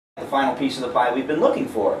the final piece of the pie we've been looking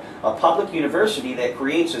for. A public university that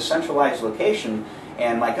creates a centralized location,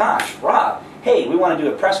 and my gosh, Rob, hey, we want to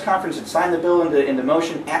do a press conference and sign the bill into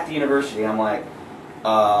motion at the university. I'm like,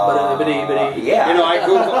 yeah. You know,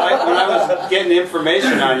 when I was getting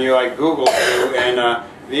information on you, I Googled you, and a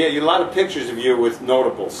lot of pictures of you with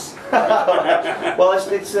notables. Well,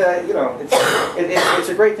 it's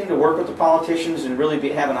a great thing to work with the politicians and really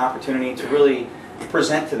have an opportunity to really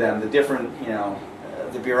present to them the different,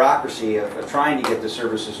 the bureaucracy of trying to get the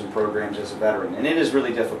services and programs as a veteran. And it is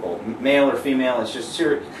really difficult. Male or female, it's just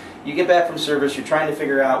serious. You get back from service, you're trying to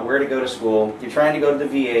figure out where to go to school, you're trying to go to the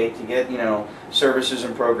VA to get, services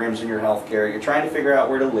and programs in your health care, you're trying to figure out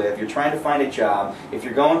where to live, you're trying to find a job, if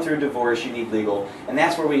you're going through divorce, you need legal, and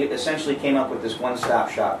that's where we essentially came up with this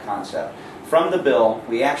one-stop shop concept. From the bill,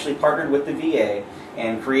 we actually partnered with the VA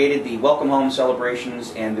and created the Welcome Home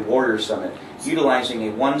celebrations and the Warrior Summit, utilizing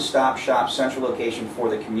a one-stop shop central location for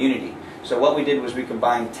the community. So what we did was we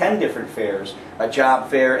combined 10 different fairs: a job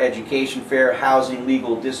fair, education fair, housing,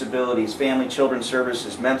 legal, disabilities, family, children's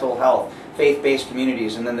services, mental health, faith-based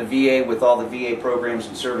communities, and then the VA with all the VA programs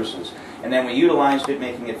and services. And then we utilized it,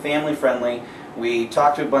 making it family-friendly. We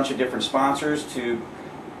talked to a bunch of different sponsors to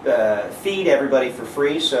feed everybody for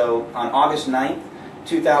free. So on August 9th,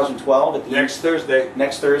 2012, at the next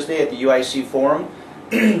Thursday at the UIC Forum,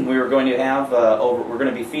 we were going to have we're going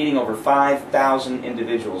to be feeding over 5,000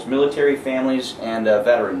 individuals, military families and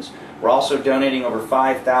veterans. We're also donating over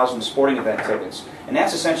 5,000 sporting event tickets, and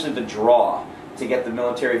that's essentially the draw to get the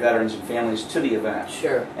military veterans and families to the event.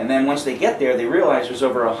 Sure. And then once they get there, they realize there's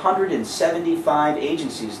over 175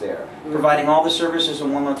 agencies there, providing all the services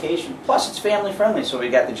in one location. Plus, it's family friendly. So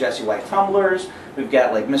we've got the Jesse White Tumblers, we've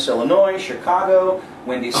got like Miss Illinois, Chicago,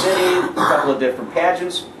 Windy City, a couple of different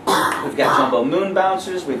pageants. We've got jumbo moon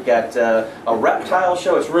bouncers. We've got a reptile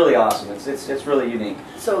show. It's really awesome. It's really unique.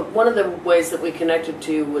 So one of the ways that we connected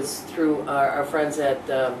to was through our friends at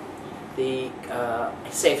the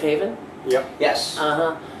Safe Haven. Yep. Yes.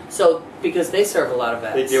 So because they serve a lot of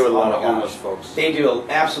vets. They do a lot of homeless folks. They do an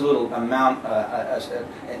absolute amount,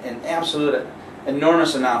 an absolute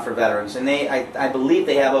enormous amount for veterans, and I believe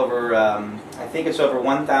they have over I think it's over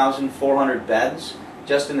 1,400 beds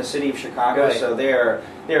just in the city of Chicago. Right. So they're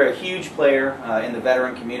a huge player in the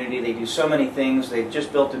veteran community. They do so many things. They've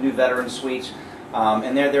just built a new veteran suites,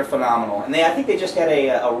 and they're phenomenal. And I think they just had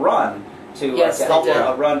a run to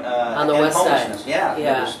help run on the west homelessness. side.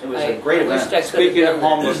 Yeah, it was a great event. Speaking of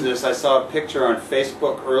homelessness, I saw a picture on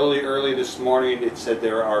Facebook early this morning. It said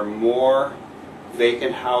there are more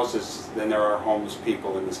vacant houses than there are homeless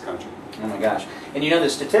people in this country. Oh my gosh! And the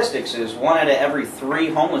statistics is 1 out of every 3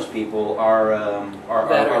 homeless people are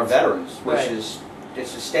veterans, which is a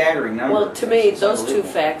staggering number. Well, to me, those two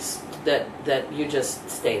facts that you just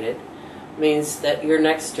stated means that your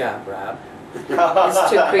next job, Rob, is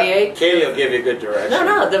to create... Katie will give you good direction.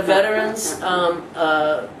 No, the veterans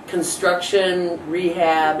construction,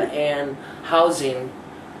 rehab, and housing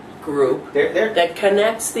group that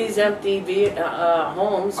connects these empty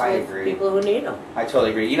homes with people who need them. I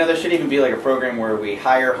totally agree. There should even be like a program where we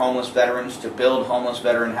hire homeless veterans to build homeless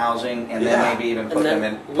veteran housing, and then maybe even put them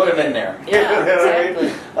in there. Yeah,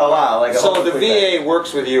 exactly. Oh wow! So the VA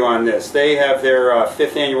works with you on this. They have their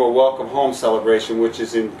 5th annual Welcome Home celebration, which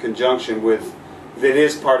is in conjunction with. That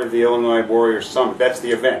is part of the Illinois Warrior Summit. That's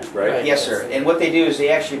the event, right? Yes, sir. And what they do is they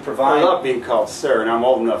actually provide... I love being called sir, and I'm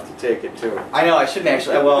old enough to take it, too. I know, I shouldn't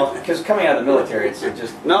actually... Well, because coming out of the military, it's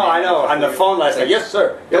just... No, I know. On the phone last night, yes,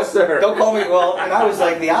 sir. Yes, sir. Don't call me... Well, and I was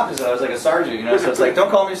like the opposite. I was like a sergeant, so it's like,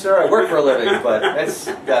 don't call me sir, I work for a living. But it's...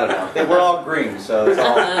 I don't know. We're all green, so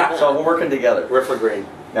we're working together. We're for green.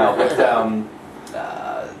 No, but...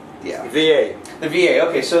 yeah. VA. The VA.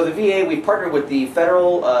 Okay, so the VA, we partnered with the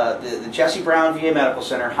federal, the Jesse Brown VA Medical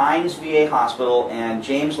Center, Hines VA Hospital, and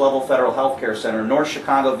James Lovell Federal Healthcare Center, North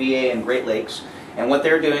Chicago VA and Great Lakes. And what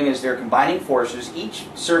they're doing is they're combining forces. Each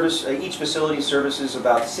facility services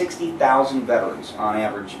about 60,000 veterans on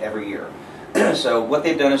average every year. So what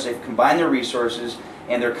they've done is they've combined their resources,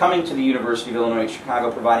 and they're coming to the University of Illinois at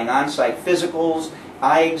Chicago, providing on-site physicals,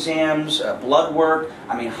 eye exams, blood work,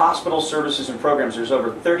 hospital services and programs. There's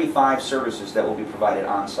over 35 services that will be provided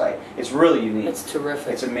on site. It's really unique. It's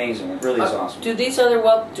terrific. It's amazing. It really is awesome. Do these other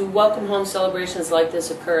Welcome Home celebrations like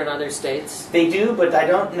this occur in other states? They do, but I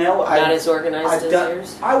don't know. Not as organized as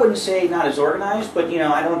yours? I wouldn't say not as organized, but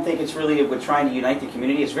I don't think it's really with trying to unite the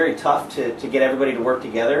community. It's very tough to get everybody to work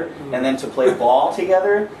together, and then to play ball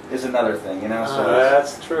together is another thing. So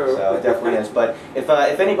that's true. So it definitely is. But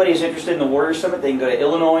if anybody is interested in the Warrior Summit, they can go to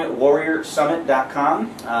IllinoisWarriorSummit.com.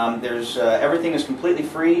 Everything is completely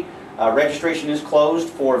free. Registration is closed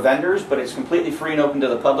for vendors, but it's completely free and open to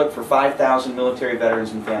the public for 5,000 military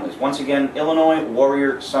veterans and families. Once again,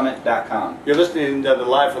 IllinoisWarriorSummit.com. You're listening to the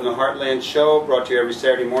Live from the Heartland show, brought to you every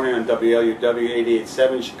Saturday morning on WLUW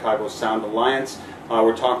 88.7, Chicago Sound Alliance.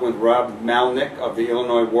 We're talking with Rob Malnik of the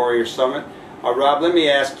Illinois Warrior Summit. Rob, let me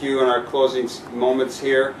ask you in our closing moments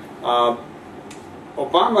here.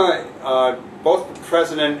 Obama, both the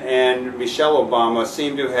President and Michelle Obama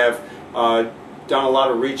seem to have done a lot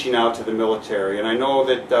of reaching out to the military, and I know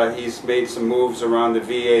that he's made some moves around the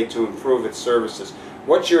VA to improve its services.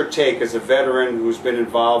 What's your take as a veteran who's been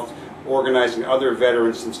involved organizing other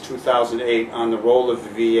veterans since 2008 on the role of the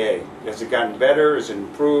VA? Has it gotten better? Has it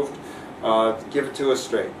improved? Give it to us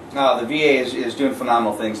straight. No, the VA is doing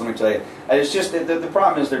phenomenal things, let me tell you. It's just that the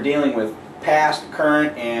problem is they're dealing with past,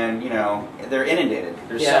 current, and, you know, they're inundated.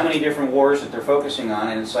 There's so many different wars that they're focusing on,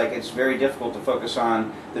 and it's like it's very difficult to focus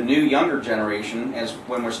on the new, younger generation as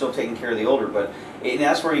when we're still taking care of the older. But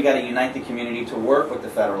that's where you got to unite the community to work with the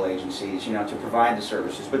federal agencies, you know, to provide the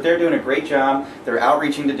services. But they're doing a great job. They're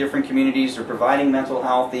outreaching to different communities. They're providing mental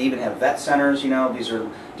health. They even have vet centers. You know, these are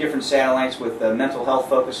different satellites with mental health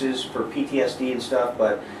focuses for PTSD and stuff.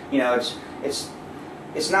 But you know, it's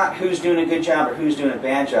not who's doing a good job or who's doing a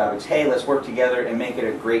bad job. It's, hey, let's work together and make it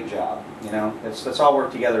a great job. You know, let's all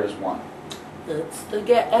work together as one. That's the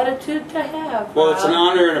attitude to have. Well, it's an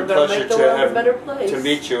honor and a pleasure to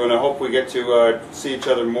meet you, and I hope we get to see each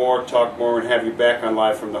other more, talk more, and have you back on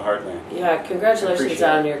Live from the Heartland. Yeah, congratulations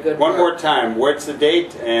on your good work. One more time, what's the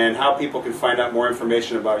date and how people can find out more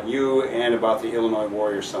information about you and about the Illinois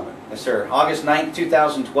Warrior Summit? Yes, sir. August 9th,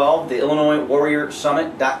 2012, the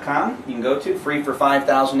IllinoisWarriorSummit.com. You can go to, free for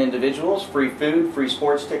 5,000 individuals, free food, free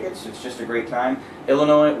sports tickets. It's just a great time.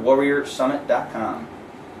 IllinoisWarriorSummit.com.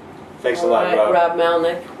 Thanks a lot, Rob. Rob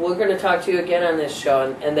Malnik. We're going to talk to you again on this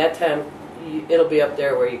show, and that time it'll be up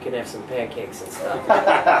there where you can have some pancakes and stuff.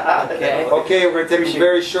 Okay? Okay, we're going to take a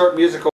very short musical